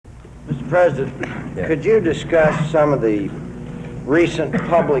President, Yeah. could you discuss some of the recent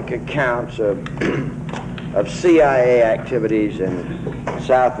public accounts of CIA activities in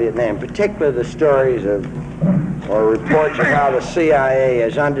South Vietnam, particularly the stories of or reports of how the CIA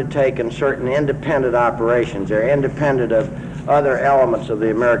has undertaken certain independent operations? They're independent of other elements of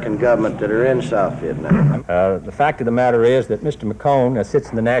the American government that are in South Vietnam. The fact of the matter is that Mr. McCone sits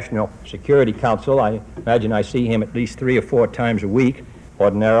in the National Security Council. I imagine I see him at least 3 or 4 times a week,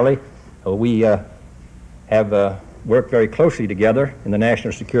 ordinarily. We have worked very closely together in the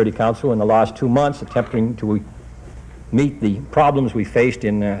National Security Council in the last 2 months, attempting to meet the problems we faced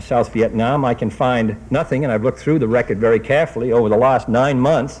in South Vietnam. I can find nothing, and I've looked through the record very carefully over the last 9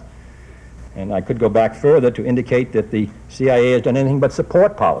 months, and I could go back further to indicate that the CIA has done anything but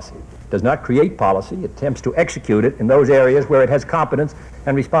support policy. It does not create policy. It attempts to execute it in those areas where it has competence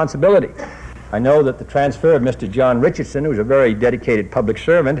and responsibility. I know that the transfer of Mr. John Richardson, who's a very dedicated public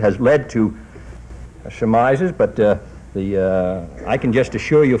servant, has led to surmises, but I can just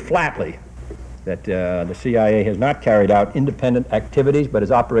assure you flatly that the CIA has not carried out independent activities, but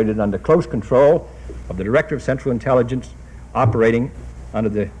has operated under close control of the Director of Central Intelligence, operating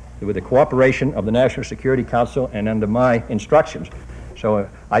with the cooperation of the National Security Council and under my instructions. So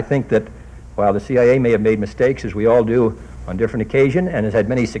I think that while the CIA may have made mistakes, as we all do on different occasions, and has had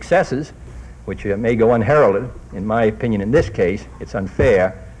many successes, which may go unheralded, in my opinion in this case, it's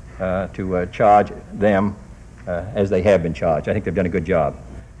unfair to charge them as they have been charged. I think they've done a good job.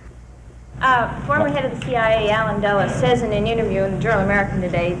 Former head of the CIA, Alan Dulles, says in an interview in the Journal American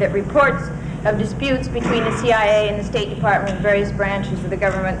today that reports of disputes between the CIA and the State Department and various branches of the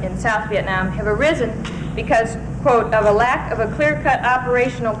government in South Vietnam have arisen because, quote, of a lack of a clear-cut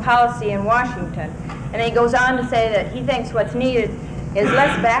operational policy in Washington. And he goes on to say that he thinks what's needed is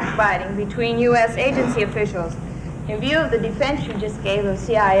less backbiting between U.S. agency officials. In view of the defense you just gave of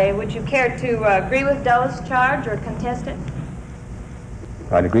CIA, would you care to agree with Dulles' charge or contest it?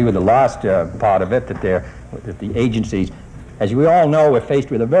 I'd agree with the last part of it, that the agencies, as we all know, we're faced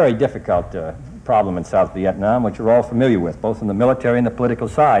with a very difficult problem in South Vietnam, which we're all familiar with, both on the military and the political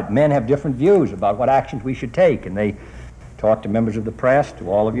side. Men have different views about what actions we should take, and they talk to members of the press, to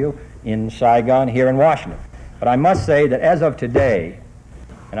all of you, in Saigon, here in Washington. But I must say that as of today,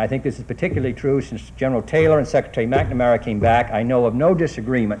 and I think this is particularly true since General Taylor and Secretary McNamara came back, I know of no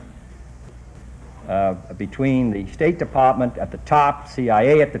disagreement between the State Department at the top,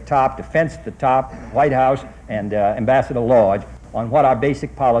 CIA at the top, Defense at the top, White House, and Ambassador Lodge on what our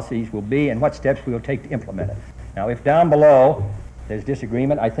basic policies will be and what steps we will take to implement it. Now, if down below there's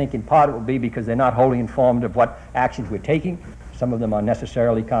disagreement, I think in part it will be because they're not wholly informed of what actions we're taking. Some of them are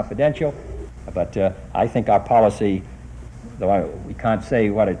necessarily confidential, but I think our policy, though we can't say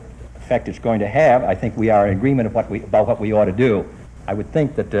what effect it's going to have, I think we are in agreement of about what we ought to do. I would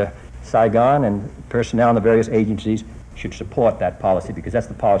think that Saigon and personnel in the various agencies should support that policy, because that's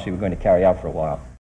the policy we're going to carry out for a while.